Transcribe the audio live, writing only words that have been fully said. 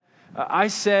I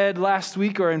said last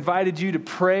week, or invited you to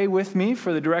pray with me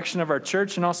for the direction of our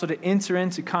church and also to enter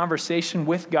into conversation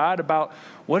with God about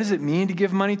what does it mean to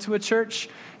give money to a church.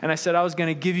 And I said I was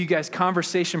going to give you guys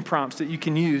conversation prompts that you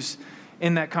can use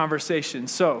in that conversation.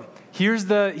 So here's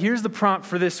the prompt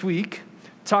for this week.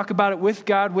 Talk about it with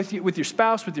God, with your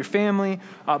spouse, with your family,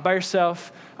 by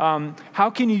yourself. How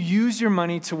can you use your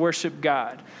money to worship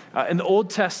God? In the Old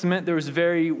Testament, there was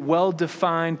very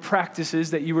well-defined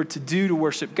practices that you were to do to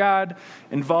worship God,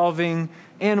 involving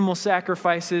animal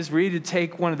sacrifices, where you had to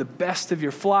take one of the best of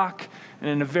your flock, and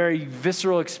in a very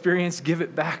visceral experience, give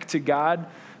it back to God.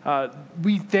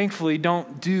 We thankfully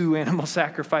don't do animal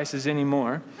sacrifices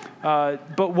anymore.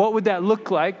 But what would that look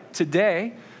like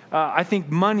today? I think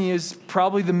money is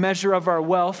probably the measure of our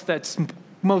wealth that's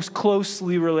most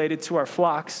closely related to our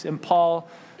flocks. And Paul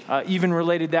even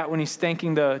related that when he's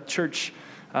thanking the church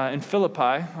in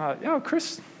Philippi.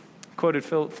 Chris quoted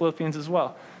Philippians as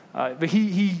well. But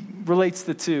he relates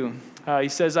the two. He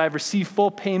says, I have received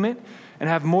full payment and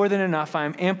have more than enough. I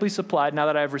am amply supplied now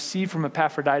that I have received from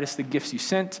Epaphroditus the gifts you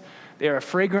sent. They are a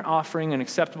fragrant offering, an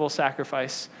acceptable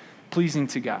sacrifice, pleasing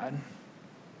to God.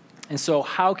 And so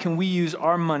how can we use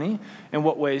our money in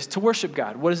what ways to worship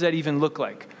God? What does that even look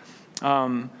like?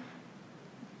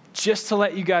 Just to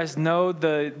let you guys know,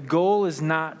 the goal is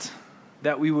not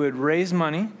that we would raise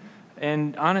money.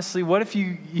 And honestly, what if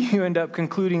you end up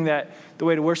concluding that the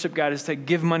way to worship God is to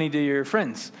give money to your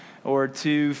friends or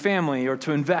to family or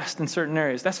to invest in certain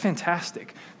areas? That's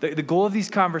fantastic. The goal of these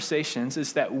conversations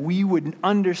is that we would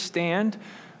understand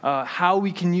how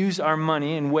we can use our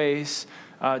money in ways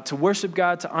to worship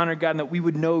God, to honor God, and that we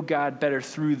would know God better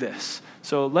through this.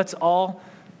 So let's all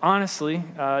honestly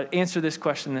answer this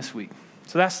question this week.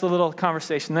 So that's the little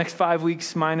conversation. The next 5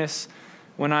 weeks, minus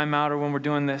when I'm out or when we're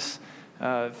doing this,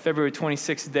 February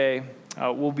 26th day,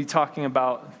 we'll be talking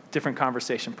about different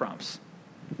conversation prompts.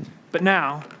 But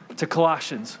now to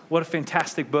Colossians. What a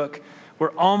fantastic book.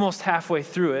 We're almost halfway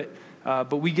through it,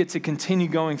 but we get to continue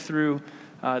going through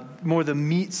more the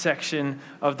meat section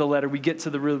of the letter. We get to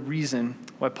the real reason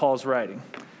why Paul's writing.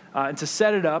 And to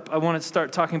set it up, I want to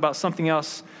start talking about something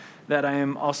else that I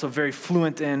am also very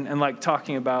fluent in and like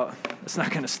talking about. It's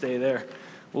not going to stay there.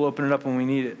 We'll open it up when we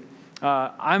need it.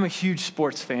 I'm a huge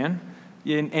sports fan.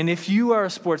 And if you are a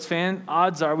sports fan,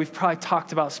 odds are we've probably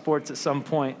talked about sports at some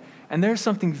point. And there's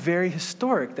something very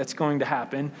historic that's going to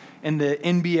happen in the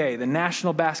NBA, the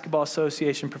National Basketball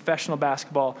Association, professional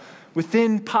basketball,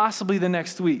 within possibly the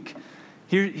next week.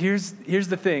 Here's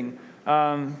the thing.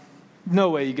 No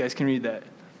way you guys can read that.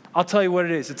 I'll tell you what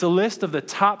it is. It's a list of the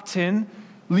top 10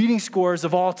 leading scorers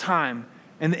of all time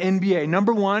in the NBA.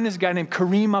 Number 1 is a guy named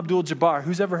Kareem Abdul-Jabbar.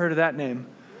 Who's ever heard of that name?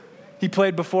 He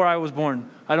played before I was born.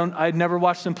 I'd never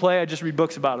watched him play. I just read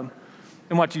books about him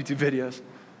and watch YouTube videos.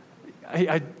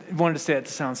 I wanted to say that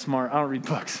to sound smart. I don't read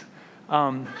books.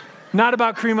 Not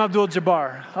about Kareem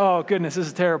Abdul-Jabbar. Oh, goodness, this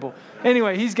is terrible.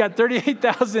 Anyway, he's got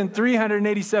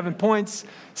 38,387 points.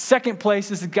 Second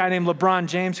place is a guy named LeBron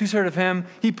James. Who's heard of him?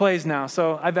 He plays now.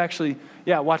 So I've actually,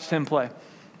 watched him play.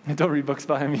 I don't read books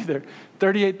about him either.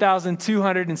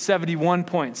 38,271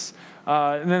 points.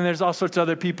 And then there's all sorts of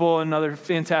other people and other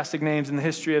fantastic names in the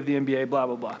history of the NBA, blah,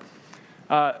 blah,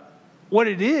 blah. What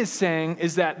it is saying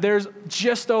is that there's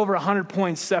just over 100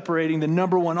 points separating the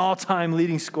number 1 all-time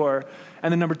leading scorer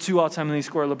and the number 2 all-time leading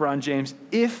scorer, LeBron James.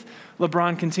 If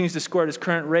LeBron continues to score at his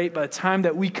current rate, by the time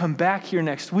that we come back here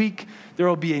next week, there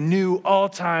will be a new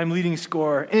all-time leading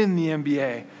scorer in the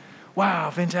NBA. Wow,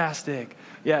 fantastic.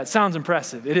 Yeah, it sounds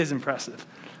impressive. It is impressive.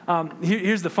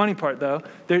 Here's the funny part, though.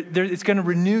 It's going to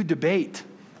renew debate,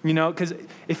 because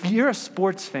if you're a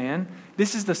sports fan,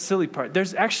 this is the silly part.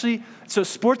 So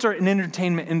sports are an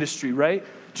entertainment industry, right?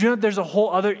 Do you know that there's a whole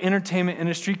other entertainment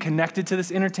industry connected to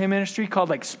this entertainment industry called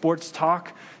like sports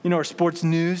talk, or sports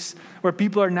news, where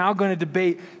people are now going to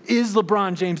debate, is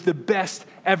LeBron James the best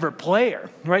ever player,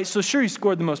 right? So sure, he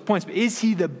scored the most points, but is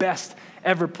he the best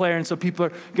ever player? And so people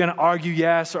are going to argue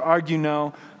yes or argue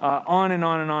no, on and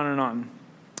on and on and on.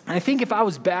 And I think if I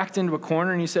was backed into a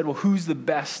corner and you said, well, who's the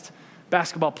best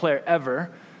basketball player ever?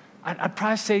 I'd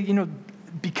probably say,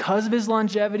 because of his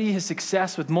longevity, his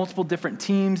success with multiple different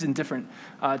teams and different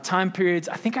time periods,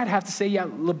 I think I'd have to say,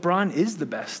 LeBron is the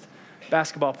best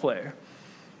basketball player.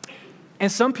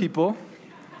 And some people,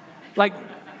 look.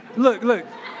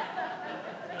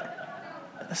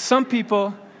 Some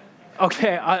people,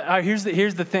 okay, here's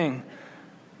the thing.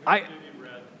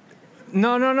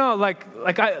 No.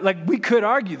 Like we could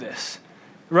argue this,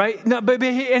 right? No, but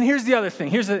and here's the other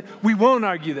thing. We won't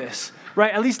argue this,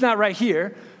 right? At least not right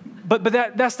here. But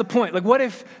that's the point. Like, what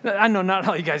if, I know not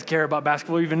all you guys care about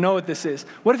basketball or even know what this is.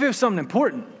 What if it was something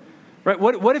important? right?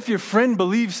 What if your friend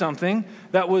believed something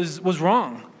that was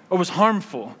wrong or was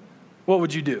harmful? What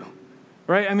would you do?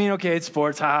 Right? I mean, okay, it's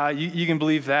sports, you can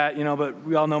believe that, but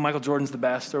we all know Michael Jordan's the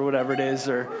best or whatever it is,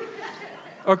 or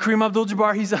Kareem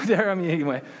Abdul-Jabbar, he's up there. I mean,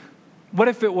 anyway, what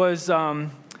if it was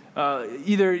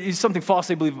either something false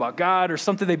they believe about God or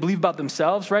something they believe about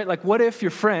themselves, right? Like, what if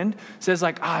your friend says,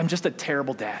 like, I'm just a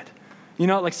terrible dad?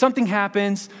 Like something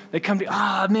happens, they come to you,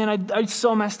 man, I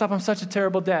so messed up, I'm such a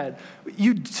terrible dad.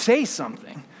 You'd say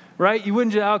something, right? You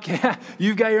wouldn't just, okay,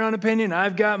 you've got your own opinion,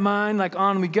 I've got mine, like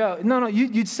on we go. No,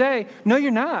 you'd say, no, you're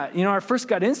not. Our first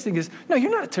gut instinct is, no, you're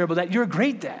not a terrible dad, you're a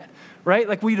great dad. Right?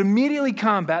 Like we'd immediately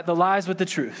combat the lies with the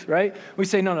truth, right? We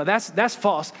say, no, that's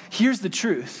false. Here's the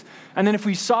truth. And then if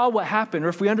we saw what happened, or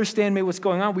if we understand maybe what's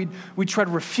going on, we'd try to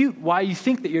refute why you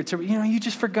think that you're terrible. You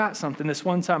just forgot something this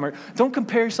one time. Or don't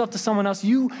compare yourself to someone else.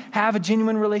 You have a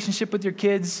genuine relationship with your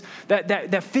kids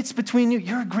that fits between you.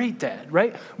 You're a great dad,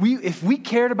 right? If we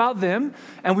cared about them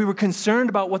and we were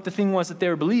concerned about what the thing was that they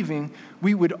were believing,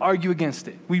 we would argue against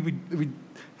it. We'd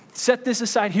set this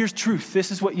aside. Here's truth.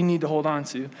 This is what you need to hold on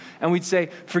to. And we'd say,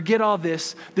 forget all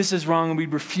this. This is wrong. And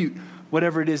we'd refute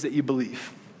whatever it is that you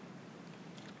believe.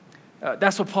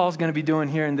 That's what Paul's going to be doing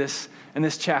here in this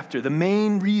chapter. The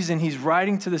main reason he's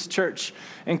writing to this church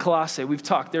in Colossae, we've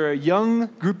talked, they're a young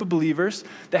group of believers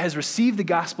that has received the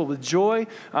gospel with joy.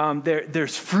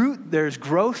 There's fruit, there's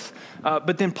growth,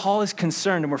 but then Paul is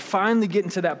concerned, and we're finally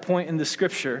getting to that point in the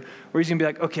scripture where he's going to be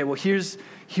like, okay, well, here's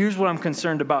what I'm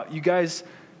concerned about. You guys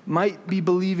might be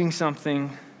believing something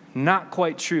not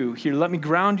quite true. Here, let me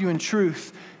ground you in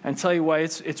truth and tell you why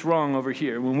it's wrong over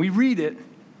here. When we read it,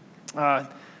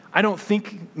 I don't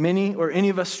think many or any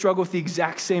of us struggle with the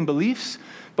exact same beliefs,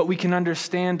 but we can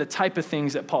understand the type of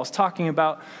things that Paul's talking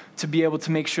about to be able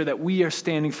to make sure that we are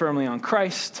standing firmly on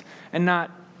Christ and not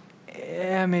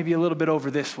maybe a little bit over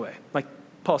this way, like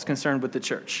Paul's concerned with the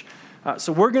church.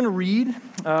 So we're going to read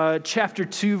chapter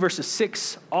 2, verses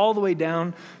 6 all the way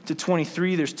down to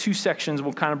 23. There's 2 sections.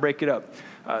 We'll kind of break it up.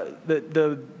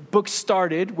 The book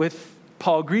started with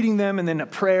Paul greeting them and then a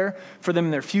prayer for them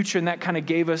in their future, and that kind of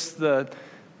gave us the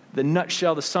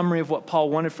nutshell, the summary of what Paul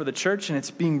wanted for the church, and it's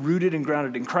being rooted and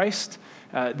grounded in Christ.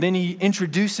 Then he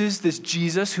introduces this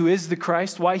Jesus who is the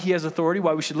Christ, why he has authority,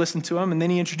 why we should listen to him, and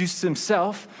then he introduces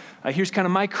himself. Here's kind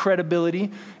of my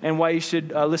credibility and why you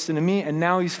should listen to me, and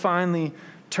now he's finally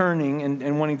turning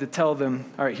and wanting to tell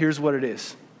them, all right, here's what it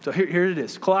is. So here it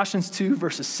is, Colossians 2,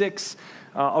 verses 6.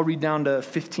 I'll read down to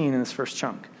 15 in this first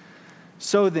chunk.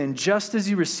 So then, just as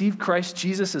you received Christ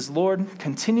Jesus as Lord,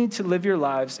 continue to live your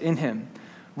lives in him,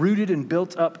 rooted and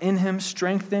built up in him,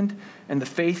 strengthened in the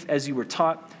faith as you were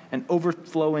taught, and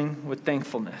overflowing with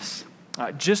thankfulness.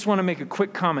 I just want to make a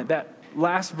quick comment. That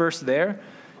last verse there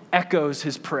echoes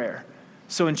his prayer.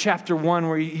 So in chapter 1,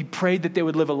 where he prayed that they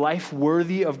would live a life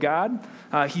worthy of God,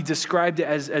 he described it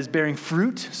as bearing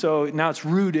fruit. So now it's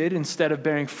rooted instead of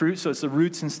bearing fruit. So it's the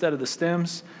roots instead of the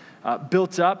stems.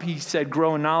 Built up, he said,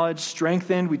 grow in knowledge.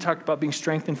 Strengthened, we talked about being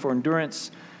strengthened for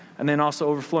endurance. And then also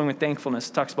overflowing with thankfulness.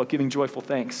 It talks about giving joyful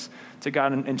thanks to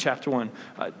God in chapter 1.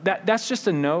 That's just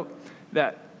a note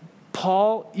that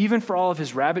Paul, even for all of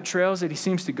his rabbit trails that he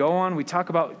seems to go on, we talk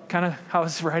about kind of how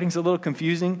his writing's a little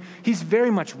confusing. He's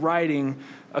very much writing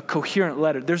a coherent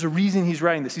letter. There's a reason he's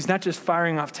writing this. He's not just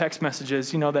firing off text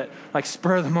messages, that like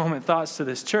spur of the moment thoughts to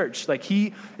this church. Like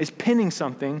he is pinning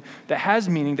something that has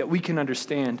meaning that we can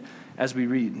understand as we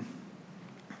read.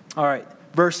 All right,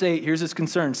 verse 8, here's his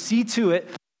concern. See to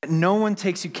it that no one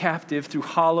takes you captive through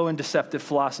hollow and deceptive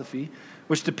philosophy,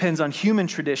 which depends on human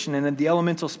tradition and the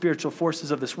elemental spiritual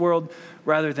forces of this world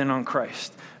rather than on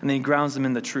Christ. And then he grounds them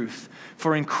in the truth.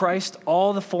 For in Christ,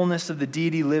 all the fullness of the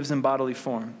deity lives in bodily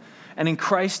form. And in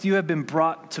Christ, you have been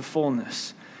brought to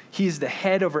fullness. He is the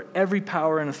head over every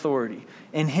power and authority.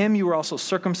 In him, you were also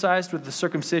circumcised with the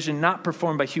circumcision not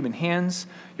performed by human hands.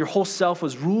 Your whole self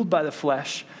was ruled by the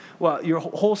flesh. Well, your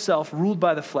whole self ruled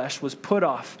by the flesh was put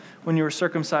off when you were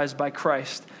circumcised by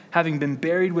Christ, having been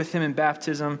buried with him in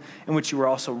baptism, in which you were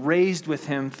also raised with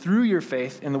him through your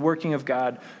faith in the working of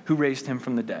God who raised him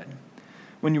from the dead.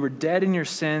 When you were dead in your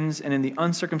sins and in the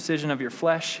uncircumcision of your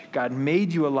flesh, God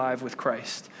made you alive with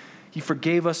Christ. He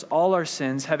forgave us all our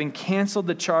sins, having canceled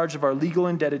the charge of our legal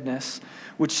indebtedness,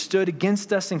 which stood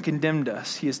against us and condemned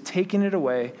us. He has taken it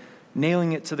away,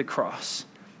 nailing it to the cross.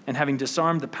 And having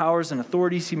disarmed the powers and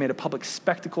authorities, he made a public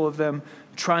spectacle of them,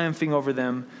 triumphing over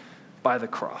them by the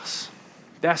cross.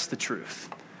 That's the truth.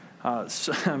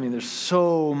 There's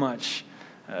so much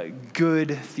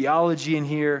good theology in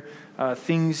here,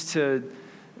 things to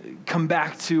come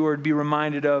back to or be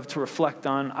reminded of, to reflect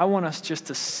on. I want us just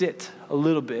to sit a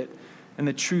little bit in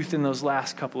the truth in those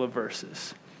last couple of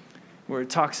verses. where it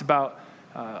talks about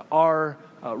our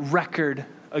record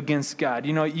against God.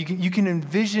 You can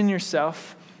envision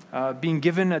yourself being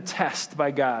given a test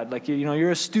by God. Like,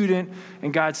 you're a student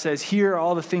and God says, here are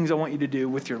all the things I want you to do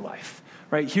with your life,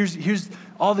 right? Here's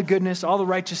all the goodness, all the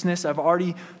righteousness I've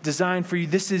already designed for you.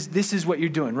 This is what you're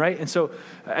doing, right? And so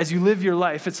as you live your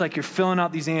life, it's like you're filling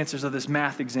out these answers of this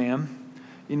math exam,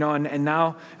 and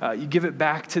now you give it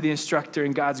back to the instructor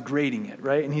and God's grading it,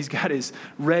 right? And he's got his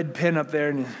red pen up there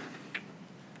and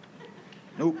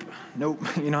nope,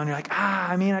 and you're like,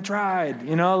 I tried,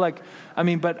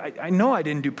 but I know I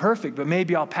didn't do perfect, but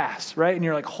maybe I'll pass, right? And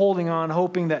you're like holding on,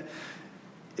 hoping that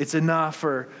it's enough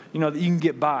or, that you can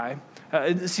get by.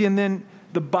 And then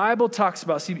the Bible talks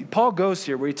about, Paul goes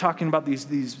here where he's talking about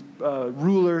these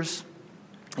rulers,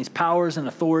 these powers and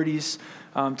authorities,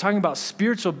 talking about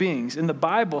spiritual beings. In the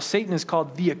Bible, Satan is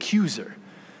called the accuser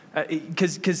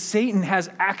because Satan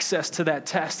has access to that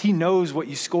test. He knows what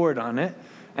you scored on it.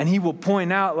 And he will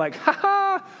point out like,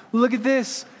 look at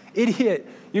this, idiot.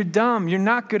 You're dumb. You're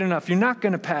not good enough. You're not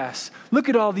going to pass. Look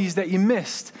at all these that you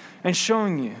missed and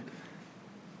showing you.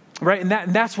 Right?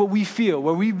 And that's what we feel,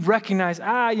 where we recognize,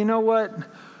 you know what?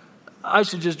 I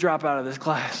should just drop out of this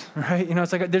class, right?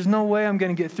 It's like, there's no way I'm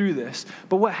going to get through this.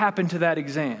 But what happened to that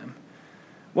exam?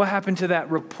 What happened to that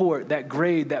report, that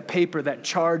grade, that paper, that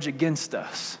charge against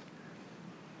us?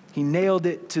 He nailed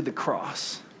it to the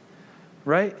cross,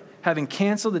 right? Having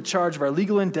canceled the charge of our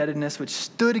legal indebtedness, which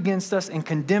stood against us and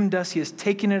condemned us, he has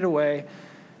taken it away,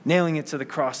 nailing it to the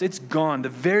cross. It's gone. The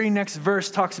very next verse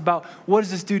talks about, what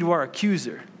does this do to our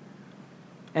accuser?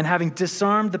 And having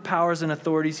disarmed the powers and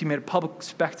authorities, he made a public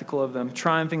spectacle of them,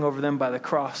 triumphing over them by the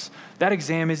cross. That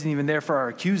exam isn't even there for our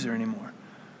accuser anymore.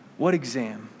 What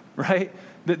exam, right?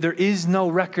 That there is no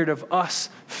record of us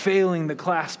failing the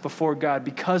class before God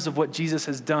because of what Jesus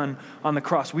has done on the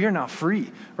cross. We are now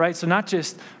free, right? So not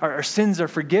just our sins are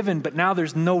forgiven, but now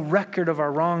there's no record of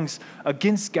our wrongs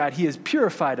against God. He has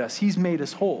purified us. He's made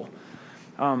us whole.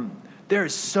 There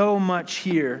is so much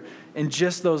here in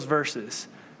just those verses.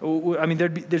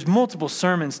 There's multiple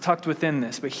sermons tucked within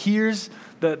this, but here's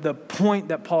the point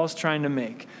that Paul's trying to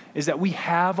make, is that we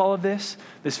have all of this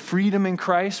freedom in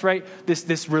Christ, right?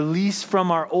 This release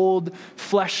from our old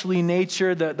fleshly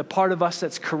nature, the part of us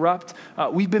that's corrupt.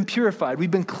 We've been purified, we've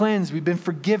been cleansed, we've been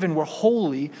forgiven, we're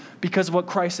holy because of what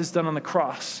Christ has done on the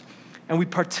cross. And we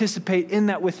participate in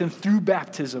that with him through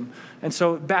baptism. And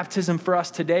so baptism for us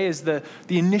today is the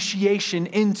initiation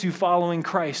into following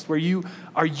Christ, where you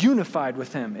are unified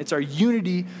with him. It's our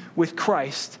unity with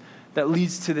Christ that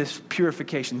leads to this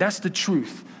purification. That's the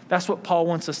truth. That's what Paul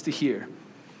wants us to hear.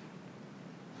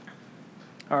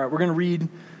 All right, we're going to read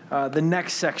the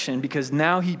next section, because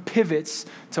now he pivots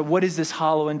to what is this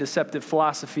hollow and deceptive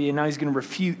philosophy, and now he's going to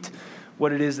refute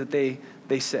what it is that they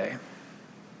say.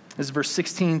 This is verse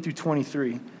 16 through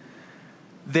 23.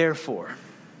 Therefore,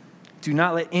 do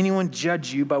not let anyone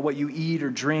judge you by what you eat or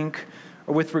drink,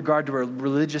 or with regard to a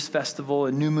religious festival,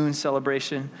 a new moon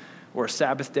celebration, or a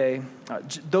Sabbath day.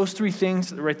 Those three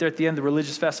things right there at the end, the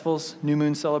religious festivals, new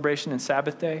moon celebration, and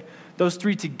Sabbath day, those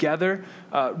three together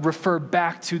refer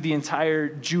back to the entire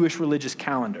Jewish religious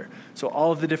calendar. So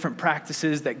all of the different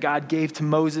practices that God gave to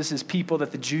Moses, his people,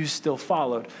 that the Jews still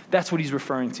followed, that's what he's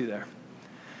referring to there.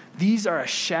 These are a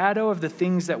shadow of the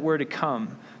things that were to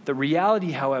come. The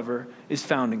reality, however, is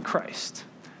found in Christ.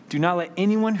 Do not let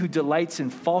anyone who delights in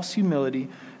false humility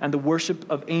and the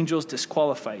worship of angels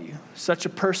disqualify you. Such a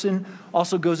person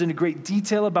also goes into great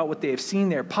detail about what they have seen.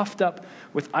 They are puffed up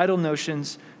with idle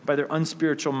notions by their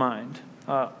unspiritual mind.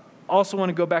 Also want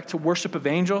to go back to worship of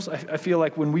angels. I feel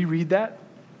like when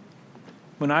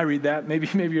I read that, maybe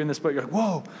you're in this boat, you're like,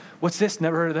 whoa, what's this?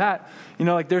 Never heard of that.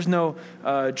 There's no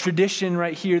tradition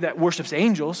right here that worships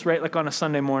angels, right? Like on a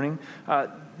Sunday morning.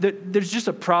 There's just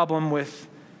a problem with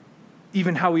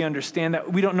even how we understand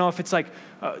that. We don't know if it's like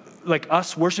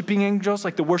us worshiping angels,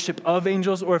 like the worship of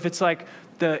angels, or if it's like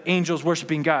the angels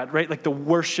worshiping God, right? Like the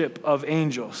worship of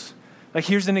angels. Like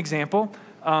here's an example.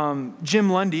 Jim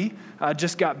Lundy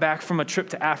just got back from a trip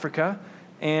to Africa,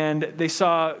 and they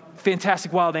saw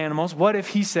fantastic wild animals. What if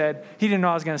he said, he didn't know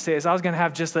I was going to say this, I was going to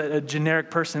have just a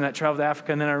generic person that traveled to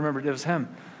Africa, and then I remembered it was him.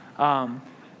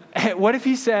 What if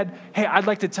he said, hey, I'd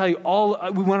like to tell you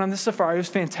we went on this safari, it was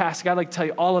fantastic, I'd like to tell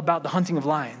you all about the hunting of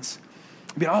lions.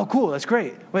 I'd be like, oh, cool, that's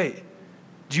great. Wait,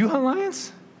 do you hunt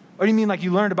lions? Or do you mean like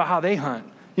you learned about how they hunt?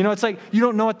 It's like you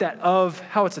don't know what that of,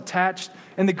 how it's attached.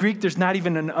 In the Greek, there's not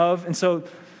even an of. And so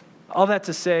all that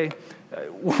to say,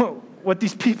 what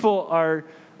these people are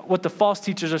what the false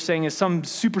teachers are saying is some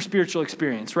super spiritual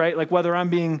experience, right? Like whether I'm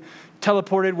being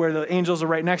teleported where the angels are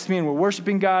right next to me and we're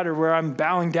worshiping God, or where I'm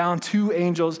bowing down to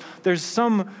angels. There's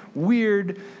some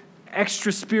weird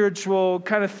extra spiritual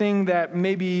kind of thing that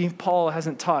maybe Paul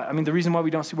hasn't taught. I mean, the reason why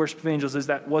we don't see worship of angels is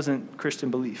that wasn't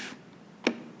Christian belief.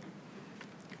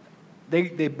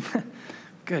 They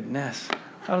goodness,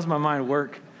 how does my mind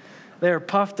work? They are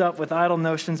puffed up with idle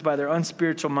notions by their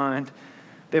unspiritual mind.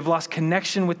 They've lost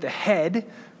connection with the head,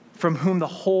 from whom the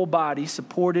whole body,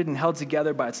 supported and held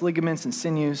together by its ligaments and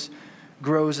sinews,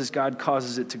 grows as God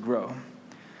causes it to grow.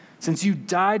 Since you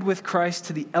died with Christ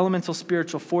to the elemental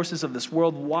spiritual forces of this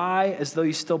world, why, as though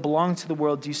you still belong to the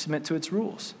world, do you submit to its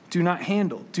rules? Do not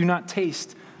handle, do not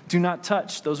taste, do not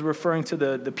touch. Those are referring to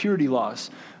the purity laws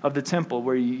of the temple,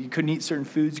 where you couldn't eat certain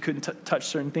foods, you couldn't touch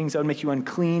certain things that would make you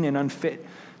unclean and unfit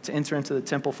to enter into the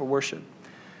temple for worship.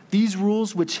 These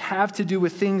rules, which have to do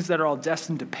with things that are all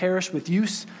destined to perish with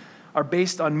use, are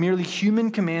based on merely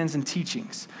human commands and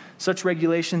teachings. Such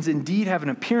regulations indeed have an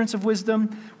appearance of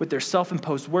wisdom with their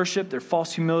self-imposed worship, their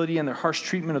false humility, and their harsh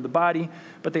treatment of the body,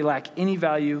 but they lack any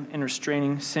value in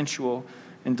restraining sensual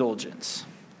indulgence.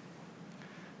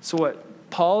 So what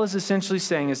Paul is essentially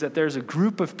saying is that there's a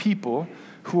group of people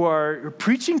who are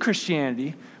preaching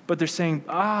Christianity, but they're saying,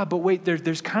 but wait,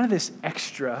 there's kind of this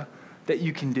extra that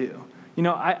you can do. You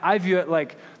know, I view it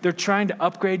like they're trying to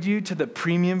upgrade you to the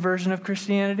premium version of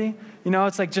Christianity. You know,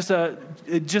 it's like just a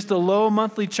low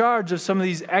monthly charge of some of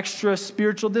these extra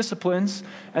spiritual disciplines,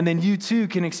 and then you too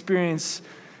can experience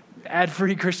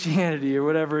ad-free Christianity or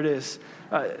whatever it is.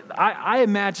 I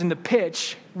imagine the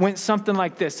pitch went something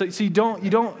like this. So you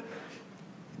don't.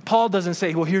 Paul doesn't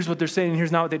say, well, here's what they're saying and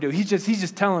here's not what they do. He's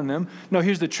just telling them, no,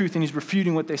 here's the truth, and he's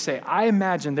refuting what they say. I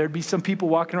imagine there'd be some people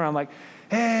walking around like,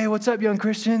 hey, what's up, young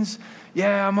Christians?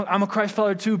 Yeah, I'm a Christ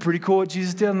follower too. Pretty cool what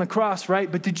Jesus did on the cross,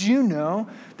 right? But did you know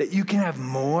that you can have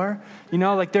more? You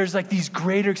know, like there's like these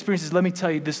greater experiences. Let me tell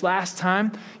you, this last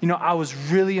time, you know, I was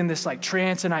really in this like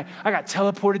trance, and I got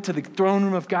teleported to the throne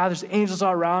room of God. There's angels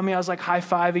all around me. I was like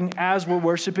high-fiving as we're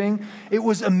worshiping. It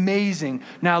was amazing.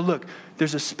 Now look,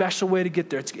 there's a special way to get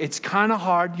there. It's kind of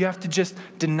hard. You have to just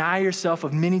deny yourself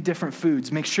of many different foods.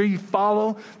 Make sure you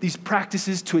follow these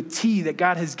practices to a T that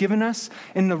God has given us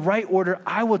in the right order.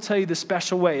 I will tell you the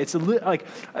special way. It's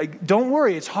don't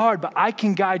worry, it's hard, but I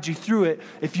can guide you through it.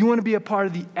 If you want to be a part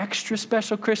of the extra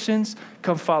special Christians,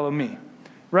 come follow me,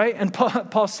 right? And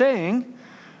Paul's saying,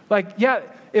 like, yeah,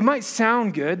 it might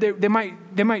sound good. They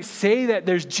might say that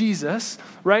there's Jesus,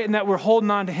 right, and that we're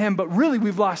holding on to him, but really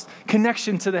we've lost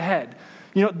connection to the head.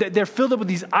 You know, they're filled up with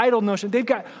these idle notions. They've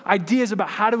got ideas about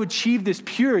how to achieve this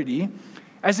purity,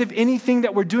 as if anything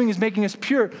that we're doing is making us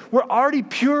pure. We're already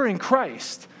pure in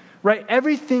Christ, right?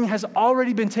 Everything has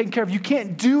already been taken care of. You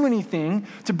can't do anything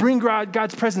to bring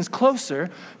God's presence closer,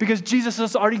 because Jesus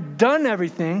has already done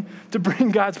everything to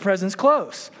bring God's presence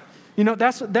close. You know,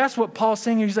 that's what Paul's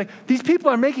saying here. He's like, these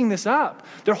people are making this up.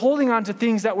 They're holding on to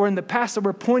things that were in the past that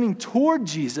were pointing toward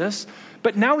Jesus,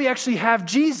 but now we actually have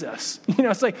Jesus. You know,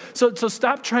 it's like, so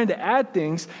stop trying to add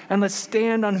things and let's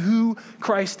stand on who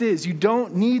Christ is. You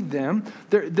don't need them.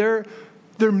 They're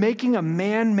making a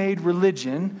man-made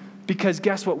religion, because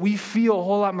guess what? We feel a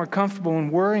whole lot more comfortable when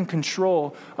we're in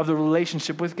control of the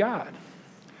relationship with God.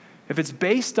 If it's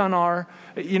based on our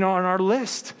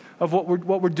list of what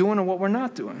we're doing and what we're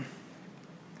not doing.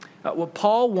 What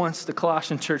Paul wants the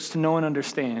Colossian church to know and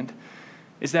understand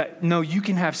is that, no, you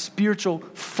can have spiritual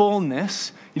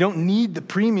fullness. You don't need the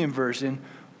premium version,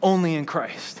 only in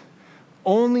Christ.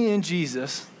 Only in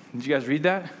Jesus. Did you guys read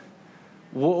that?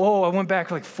 Whoa, I went back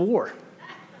like 4.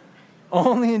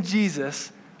 Only in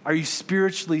Jesus are you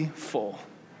spiritually full.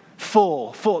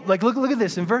 Full. Like, look at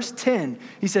this. In verse 10,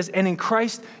 he says, and in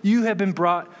Christ you have been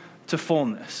brought to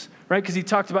fullness. Right? Because he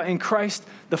talked about in Christ,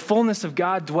 the fullness of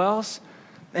God dwells.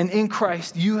 And in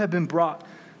Christ, you have been brought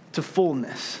to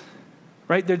fullness.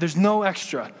 Right? There's no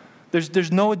extra.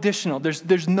 There's no additional.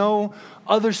 There's no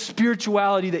other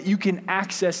spirituality that you can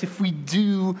access if we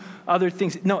do other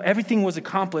things. No, everything was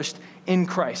accomplished in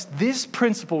Christ. This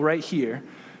principle right here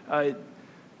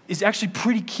is actually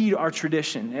pretty key to our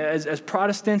tradition as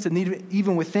Protestants, and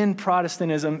even within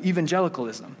Protestantism,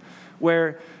 evangelicalism,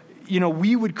 where, you know,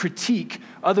 we would critique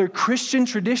other Christian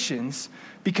traditions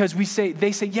because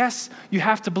they say, yes, you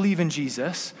have to believe in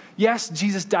Jesus. Yes,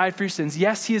 Jesus died for your sins.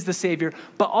 Yes, he is the Savior.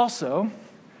 But also,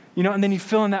 you know, and then you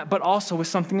fill in that, but also with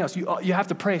something else. You have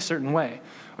to pray a certain way.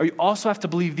 Or you also have to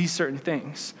believe these certain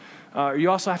things. Or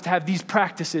you also have to have these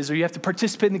practices. Or you have to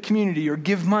participate in the community, or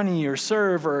give money, or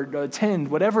serve, or attend,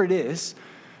 whatever it is.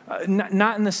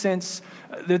 Not in the sense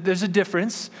that there's a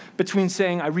difference between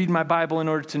saying I read my Bible in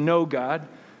order to know God,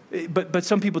 But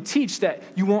some people teach that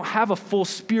you won't have a full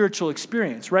spiritual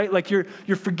experience, right? Like your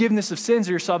forgiveness of sins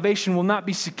or your salvation will not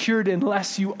be secured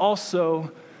unless you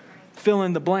also fill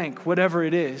in the blank, whatever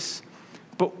it is.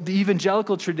 But the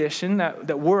evangelical tradition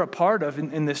that we're a part of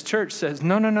in this church says,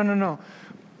 no.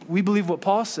 We believe what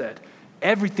Paul said.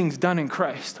 Everything's done in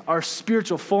Christ. Our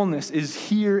spiritual fullness is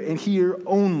here and here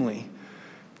only.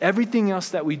 Everything else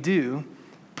that we do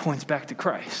points back to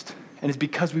Christ. And it's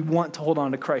because we want to hold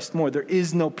on to Christ more. There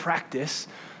is no practice.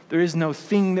 There is no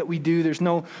thing that we do. There's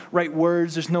no right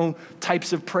words. There's no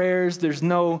types of prayers. There's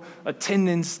no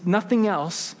attendance. Nothing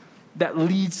else that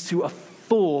leads to a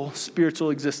full spiritual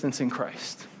existence in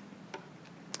Christ.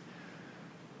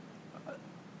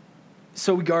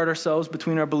 So we guard ourselves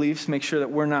between our beliefs, make sure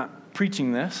that we're not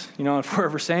preaching this. If we're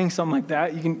ever saying something like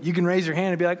that, you can raise your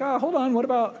hand and be like, oh, hold on, what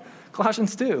about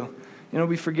Colossians 2?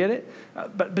 We forget it.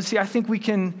 But see, I think we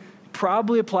can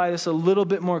probably apply this a little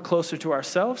bit more closer to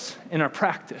ourselves in our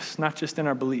practice, not just in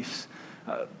our beliefs.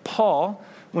 Paul,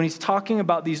 when he's talking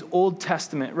about these Old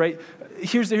Testament, right?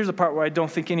 Here's the part where I don't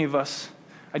think any of us,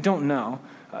 I don't know.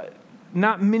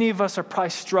 Not many of us are probably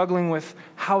struggling with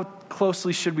how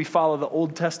closely should we follow the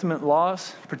Old Testament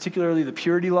laws, particularly the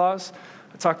purity laws.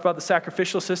 I talked about the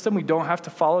sacrificial system. We don't have to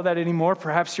follow that anymore.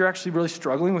 Perhaps you're actually really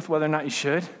struggling with whether or not you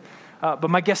should. But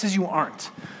my guess is you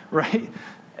aren't, right?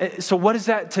 So what is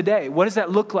that today? What does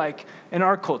that look like in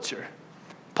our culture?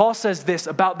 Paul says this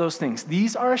about those things.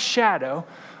 These are a shadow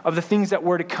of the things that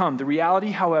were to come. The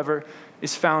reality, however,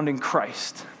 is found in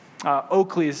Christ.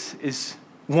 Oakley is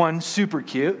one, super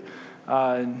cute.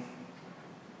 Yep,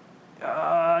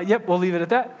 we'll leave it at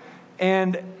that.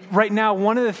 And right now,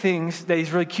 one of the things that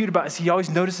he's really cute about is he always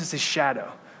notices his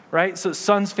shadow, right? So the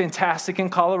sun's fantastic in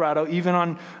Colorado. Even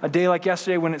on a day like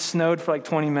yesterday when it snowed for like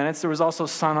 20 minutes, there was also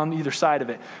sun on either side of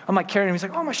it. I'm like carrying him. He's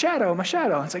like, oh, my shadow.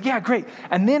 It's like, yeah, great.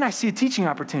 And then I see a teaching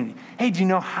opportunity. Hey, do you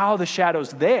know how the shadow's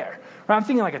there? Right? I'm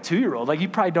thinking like a 2-year-old. Like you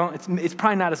probably don't, it's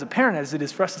probably not as apparent as it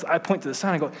is for us. I point to the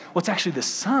sun and go, well, it's actually the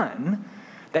sun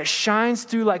that shines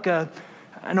through like an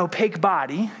opaque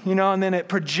body, and then it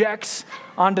projects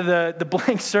onto the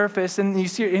blank surface, and you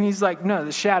see it, and he's like, no,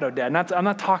 the shadow, Dad. I'm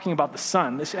not talking about the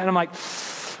sun. And I'm like,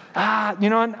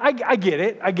 and I get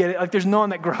it. Like there's no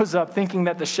one that grows up thinking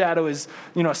that the shadow is,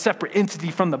 a separate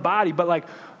entity from the body. But like,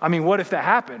 what if that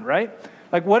happened, right?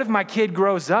 Like what if my kid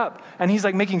grows up and he's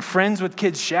like making friends with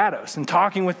kids' shadows and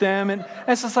talking with them, and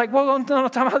it's just like, well, no,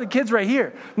 talk about the kid's right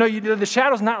here. No, the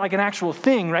shadow's not like an actual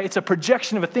thing, right? It's a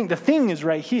projection of a thing. The thing is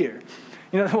right here.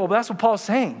 Well, that's what Paul's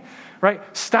saying, right?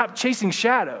 Stop chasing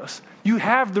shadows. You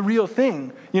have the real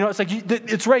thing. It's like,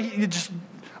 it's right.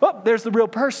 There's the real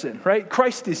person, right?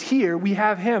 Christ is here. We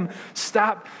have him.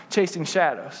 Stop chasing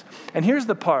shadows. And here's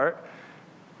the part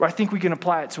where I think we can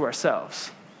apply it to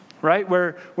ourselves, right?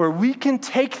 Where we can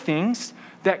take things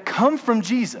that come from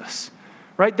Jesus,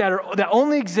 right? That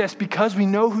only exist because we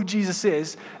know who Jesus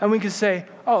is. And we can say,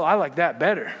 oh, I like that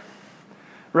better,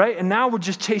 right? And now we're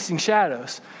just chasing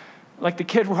shadows. Like the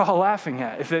kid we're all laughing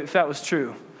at, if that was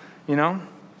true, All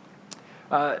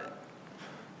right,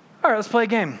 let's play a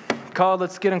game called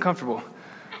Let's Get Uncomfortable.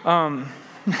 A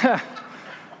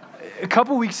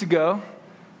couple weeks ago,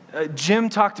 Jim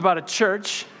talked about a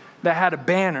church that had a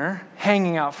banner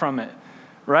hanging out from it,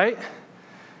 right?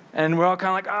 And we're all kind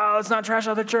of like, oh, let's not trash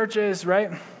other churches, right?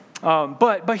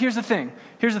 But here's the thing.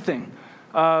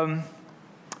 The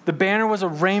banner was a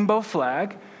rainbow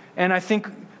flag, and I think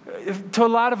to a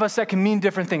lot of us, that can mean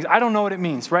different things. I don't know what it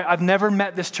means, right? I've never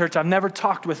met this church. I've never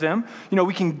talked with them.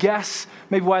 We can guess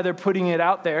maybe why they're putting it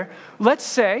out there. Let's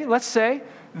say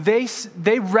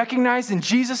they recognized in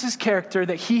Jesus' character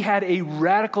that he had a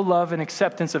radical love and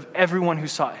acceptance of everyone who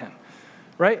sought him,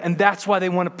 right? And that's why they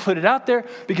want to put it out there,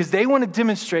 because they want to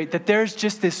demonstrate that there's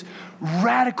just this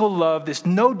radical love, this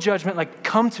no judgment, like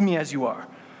come to me as you are.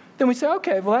 Then we say,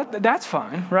 okay, well, that's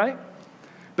fine, right?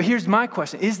 But here's my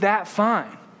question. Is that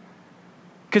fine?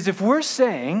 Because if we're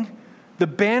saying the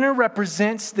banner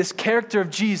represents this character of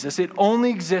Jesus, it only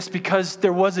exists because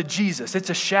there was a Jesus. It's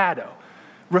a shadow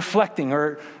reflecting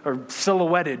or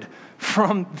silhouetted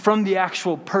from the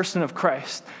actual person of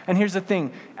Christ. And here's the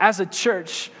thing. As a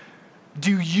church,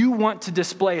 do you want to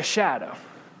display a shadow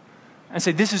and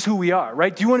say, this is who we are,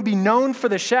 right? Do you want to be known for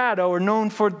the shadow or known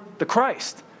for the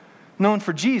Christ, known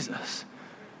for Jesus,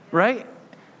 right?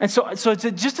 And so it's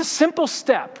just a simple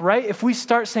step, right? If we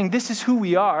start saying this is who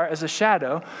we are as a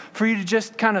shadow, for you to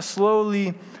just kind of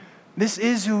slowly, this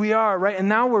is who we are, right? And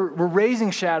now we're raising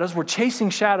shadows, we're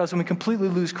chasing shadows, and we completely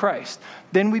lose Christ.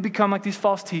 Then we become like these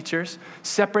false teachers,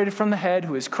 separated from the head,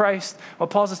 who is Christ.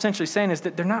 What Paul's essentially saying is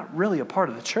that they're not really a part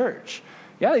of the church.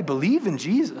 Yeah, they believe in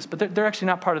Jesus, but they're actually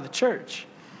not part of the church.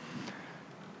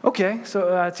 Okay,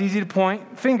 so it's easy to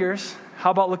point fingers.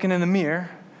 How about looking in the mirror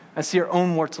and see our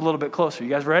own warts a little bit closer? You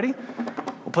guys ready?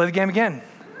 We'll play the game again.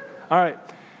 All right.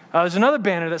 There's another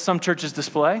banner that some churches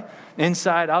display.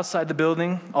 Inside, outside the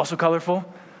building, also colorful.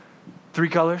 3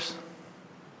 colors.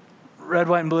 Red,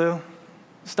 white, and blue.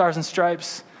 Stars and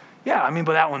stripes. Yeah,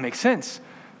 but that one makes sense.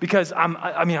 Because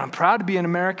I'm proud to be an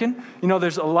American.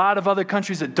 There's a lot of other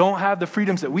countries that don't have the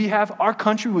freedoms that we have. Our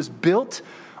country was built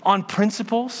on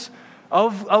principles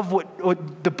of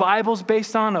what the Bible's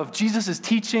based on, of Jesus'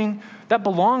 teaching. That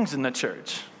belongs in the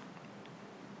church.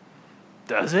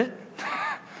 Does it?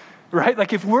 Right?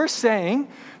 Like if we're saying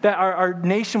that our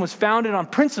nation was founded on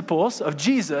principles of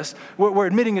Jesus, we're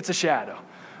admitting it's a shadow.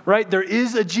 Right? There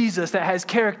is a Jesus that has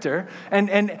character,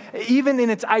 and even in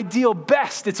its ideal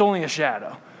best, it's only a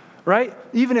shadow. Right?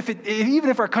 Even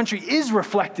if our country is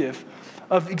reflective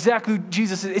of exactly who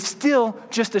Jesus is, it's still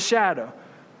just a shadow.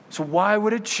 So why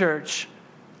would a church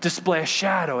display a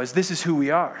shadow as this is who we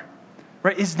are?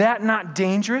 Right? Is that not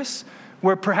dangerous?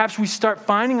 Where perhaps we start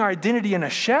finding our identity in a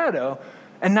shadow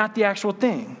and not the actual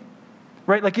thing.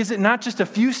 Right? Like, is it not just a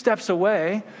few steps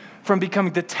away from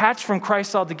becoming detached from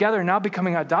Christ altogether and now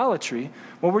becoming idolatry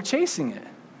when we're chasing it?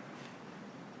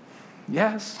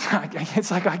 Yes.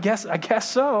 It's like, I guess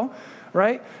so.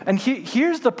 Right? And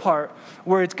here's the part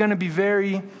where it's going to be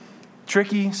very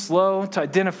tricky, slow to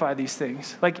identify these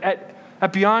things. Like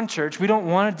at Beyond Church, we don't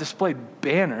want to display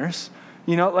banners.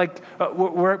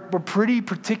 We're pretty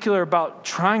particular about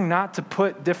trying not to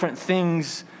put different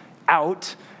things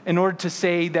out in order to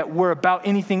say that we're about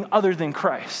anything other than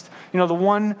Christ. The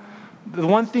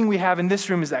one thing we have in this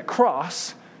room is that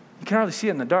cross. You can hardly see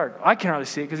it in the dark. I can hardly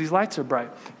see it because these lights are bright.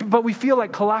 But we feel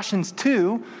like Colossians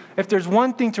 2, if there's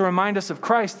one thing to remind us of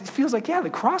Christ, it feels like, the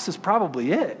cross is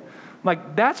probably it.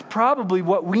 Like, that's probably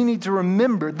what we need to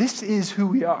remember. This is who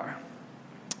we are.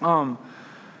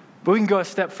 But we can go a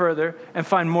step further and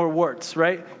find more warts,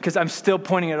 right? Because I'm still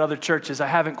pointing at other churches. I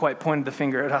haven't quite pointed the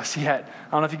finger at us yet.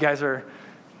 I don't know if you guys are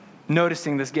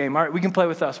noticing this game. All right, we can play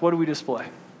with us. What do we display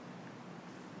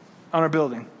on our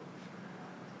building?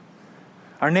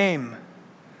 Our name.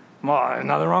 Well,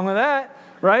 nothing wrong with that,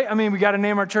 right? We got to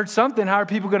name our church something. How are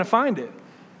people going to find it?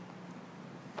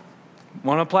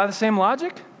 Want to apply the same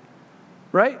logic?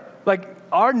 Right? Like,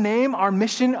 our name, our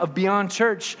mission of Beyond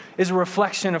Church is a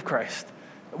reflection of Christ.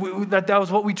 That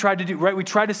was what we tried to do, right? We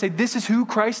tried to say, this is who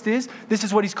Christ is. This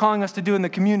is what he's calling us to do in the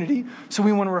community. So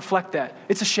we want to reflect that.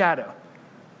 It's a shadow.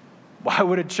 Why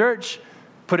would a church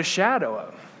put a shadow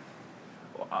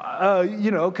up?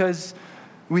 Because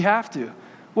we have to.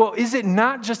 Well, is it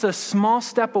not just a small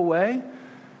step away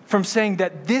from saying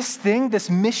that this thing, this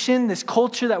mission, this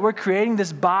culture that we're creating,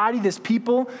 this body, this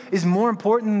people, is more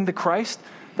important than the Christ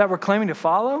that we're claiming to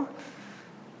follow?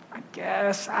 I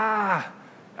guess,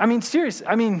 serious.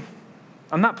 I'm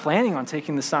not planning on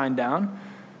taking the sign down,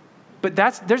 but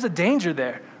there's a danger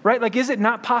there, right? Like, is it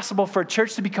not possible for a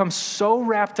church to become so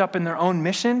wrapped up in their own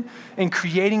mission and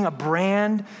creating a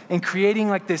brand and creating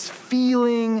like this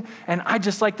feeling, and I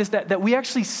just like this, that we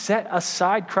actually set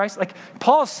aside Christ? Like,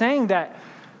 Paul's saying that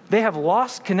they have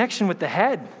lost connection with the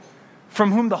head,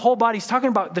 from whom the whole body's talking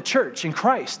about the church in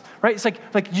Christ, right? It's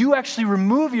like you actually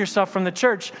remove yourself from the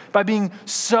church by being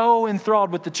so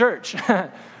enthralled with the church,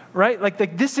 right?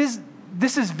 Like this is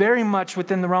very much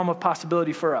within the realm of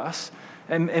possibility for us,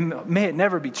 and may it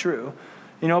never be true,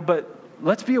 but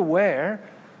let's be aware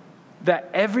that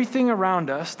everything around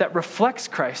us that reflects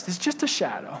Christ is just a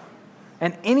shadow.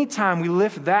 And anytime we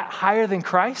lift that higher than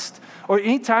Christ, or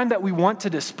anytime that we want to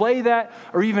display that,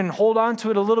 or even hold on to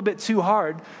it a little bit too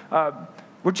hard,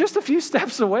 we're just a few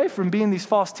steps away from being these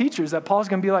false teachers that Paul's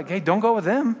going to be like, hey, don't go with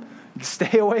them.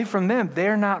 Stay away from them.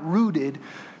 They're not rooted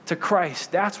to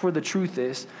Christ. That's where the truth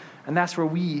is, and that's where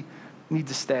we need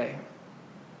to stay.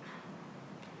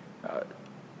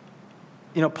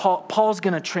 Paul's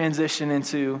going to transition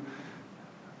into,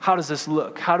 how does this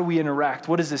look? How do we interact?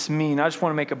 What does this mean? I just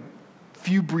want to make a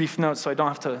few brief notes so I don't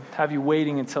have to have you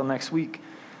waiting until next week.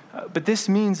 But this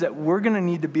means that we're going to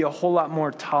need to be a whole lot more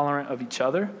tolerant of each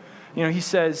other. He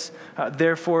says,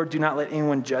 therefore, do not let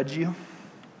anyone judge you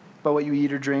by what you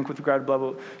eat or drink with regard to blah,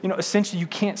 blah, blah. Essentially, you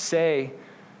can't say,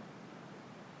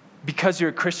 because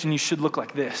you're a Christian, you should look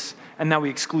like this, and now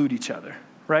we exclude each other,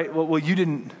 right? Well, you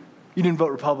didn't vote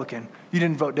Republican. You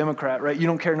didn't vote Democrat, right? You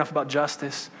don't care enough about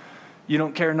justice. You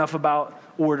don't care enough about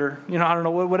order. I don't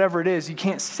know, whatever it is. You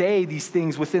can't say these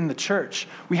things within the church.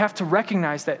 We have to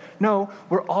recognize that, no,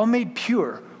 we're all made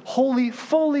pure, holy,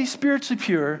 fully spiritually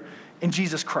pure in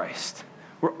Jesus Christ.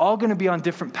 We're all going to be on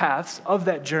different paths of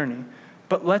that journey,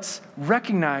 but let's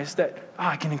recognize that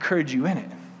I can encourage you in it.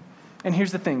 And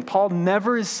here's the thing, Paul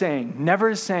never is saying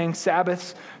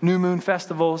Sabbaths, new moon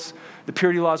festivals, the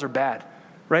purity laws are bad,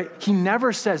 right? He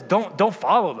never says, don't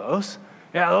follow those.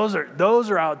 Yeah, those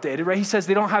are outdated, right? He says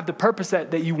they don't have the purpose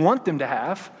that you want them to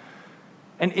have.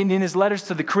 And in his letters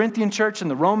to the Corinthian church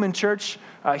and the Roman church,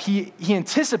 he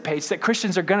anticipates that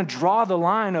Christians are going to draw the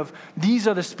line of these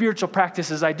are the spiritual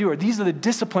practices I do, or these are the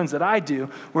disciplines that I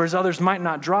do, whereas others might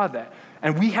not draw that.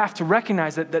 And we have to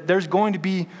recognize that there's going to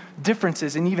be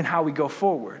differences in even how we go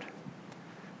forward.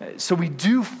 So we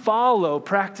do follow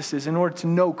practices in order to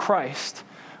know Christ.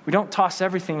 We don't toss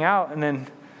everything out and then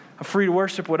I'm free to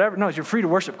worship whatever. No, you're free to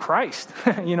worship Christ.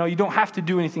 You don't have to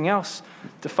do anything else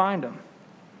to find him.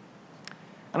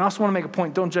 And I also want to make a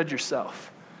point, don't judge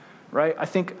yourself, right? I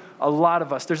think a lot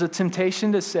of us, there's a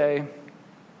temptation to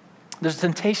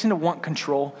want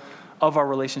control of our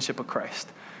relationship with Christ,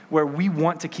 where we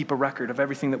want to keep a record of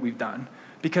everything that we've done.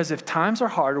 Because if times are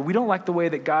hard, or we don't like the way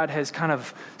that God has kind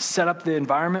of set up the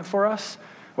environment for us,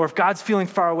 or if God's feeling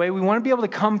far away, we want to be able to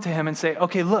come to him and say,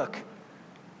 okay, look,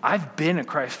 I've been a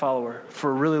Christ follower for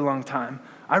a really long time.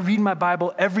 I read my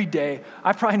Bible every day.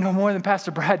 I probably know more than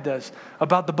Pastor Brad does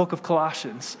about the book of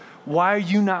Colossians. Why are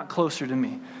you not closer to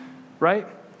me, right?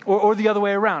 Or the other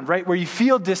way around, right? Where you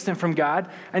feel distant from God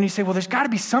and you say, well, there's got to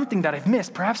be something that I've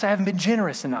missed. Perhaps I haven't been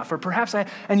generous enough, or perhaps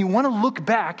and you want to look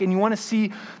back and you want to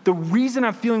see the reason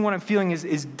I'm feeling what I'm feeling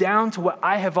is down to what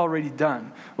I have already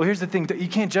done. Well, here's the thing, you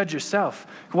can't judge yourself.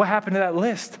 What happened to that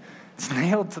list? It's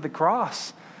nailed to the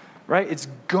cross, right? It's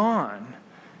gone.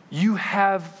 You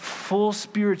have full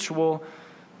spiritual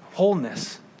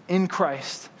wholeness in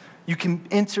Christ. You can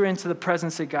enter into the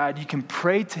presence of God. You can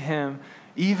pray to him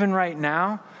even right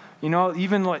now.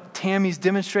 Even what Tammy's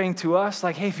demonstrating to us,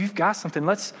 like, hey, if you've got something,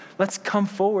 let's come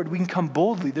forward. We can come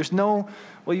boldly. There's no,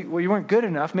 you weren't good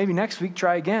enough. Maybe next week,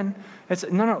 try again. It's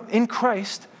no. In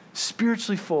Christ,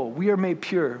 spiritually full. We are made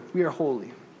pure. We are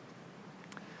holy.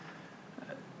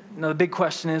 Now, the big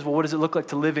question is, well, what does it look like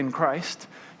to live in Christ?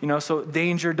 So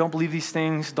danger, don't believe these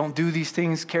things, don't do these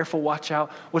things, careful, watch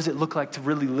out. What does it look like to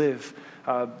really live?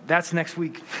 That's next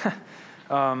week.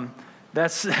 Paul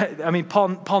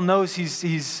knows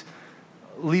he's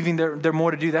leaving there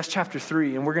more to do. That's chapter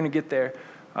 3, and we're going to get there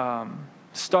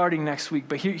starting next week.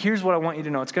 But here's what I want you to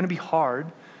know. It's going to be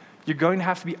hard. You're going to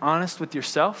have to be honest with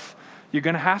yourself. You're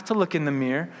going to have to look in the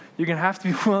mirror. You're going to have to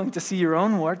be willing to see your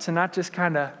own warts and not just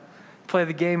kind of play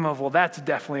the game of, well, that's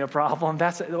definitely a problem.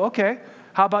 That's okay.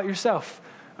 How about yourself?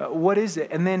 What is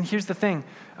it? And then here's the thing.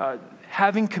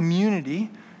 Having community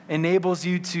enables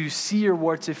you to see your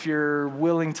warts if you're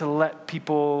willing to let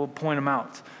people point them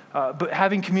out. But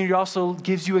having community also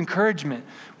gives you encouragement,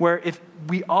 where if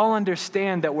we all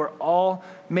understand that we're all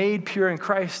made pure in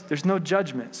Christ, there's no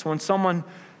judgment. So when someone,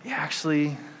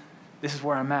 actually, this is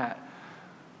where I'm at,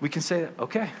 we can say,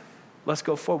 okay, let's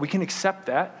go forward. We can accept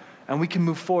that, and we can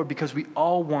move forward because we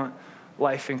all want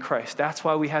life in Christ. That's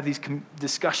why we have these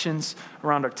discussions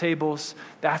around our tables.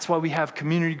 That's why we have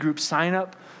community groups sign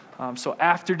up. So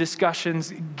after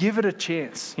discussions, give it a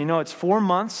chance. It's 4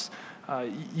 months.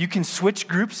 You can switch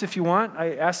groups if you want.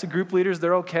 I asked the group leaders,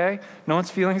 they're okay. No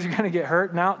one's feelings are going to get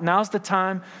hurt. Now's the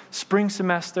time, spring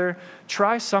semester.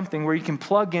 Try something where you can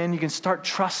plug in. You can start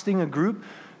trusting a group,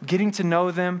 getting to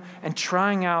know them, and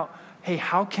trying out, hey,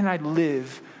 how can I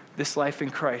live this life in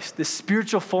Christ? This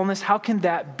spiritual fullness, how can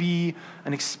that be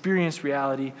an experienced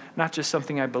reality, not just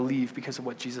something I believe because of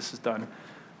what Jesus has done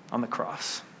on the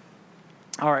cross?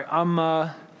 All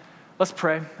right, let's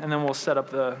pray, and then we'll set up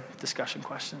the discussion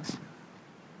questions.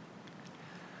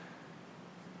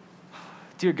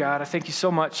 Dear God, I thank you so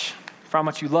much for how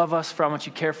much you love us, for how much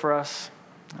you care for us.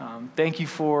 Thank you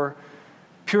for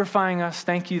purifying us.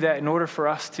 Thank you that in order for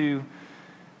us to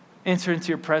enter into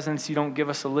your presence, you don't give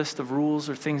us a list of rules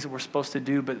or things that we're supposed to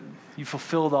do, but you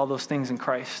fulfilled all those things in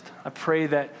Christ. I pray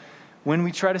that when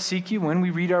we try to seek you, when we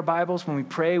read our Bibles, when we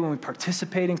pray, when we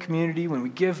participate in community, when we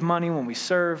give money, when we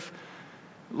serve,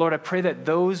 Lord, I pray that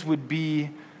those would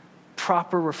be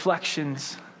proper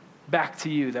reflections back to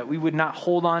you, that we would not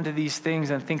hold on to these things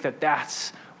and think that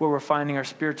that's where we're finding our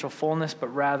spiritual fullness, but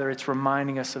rather it's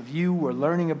reminding us of you, we're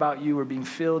learning about you, we're being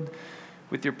filled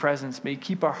with your presence. May you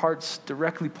keep our hearts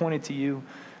directly pointed to you,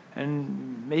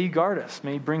 and may you guard us.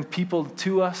 May you bring people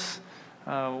to us,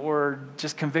 or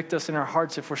just convict us in our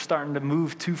hearts if we're starting to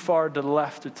move too far to the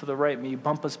left or to the right. May you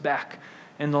bump us back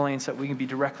in the lane so that we can be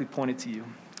directly pointed to you.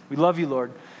 We love you,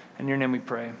 Lord. In your name we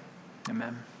pray.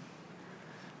 Amen.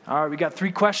 All right, we got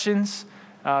 3 questions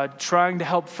trying to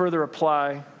help further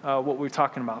apply what we're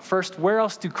talking about. First, where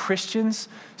else do Christians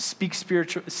seek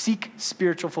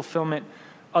spiritual fulfillment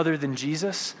other than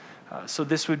Jesus? So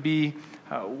this would be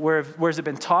Where has it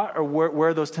been taught, or where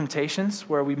are those temptations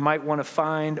where we might want to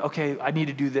find, okay, I need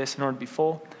to do this in order to be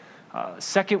full?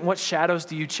 Second, what shadows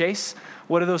do you chase?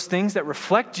 What are those things that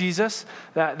reflect Jesus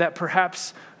that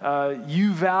perhaps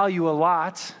you value a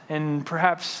lot and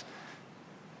perhaps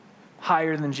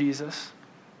higher than Jesus?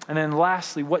 And then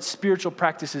lastly, what spiritual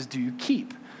practices do you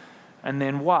keep? And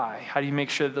then why? How do you make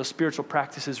sure that those spiritual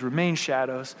practices remain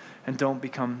shadows and don't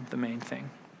become the main thing?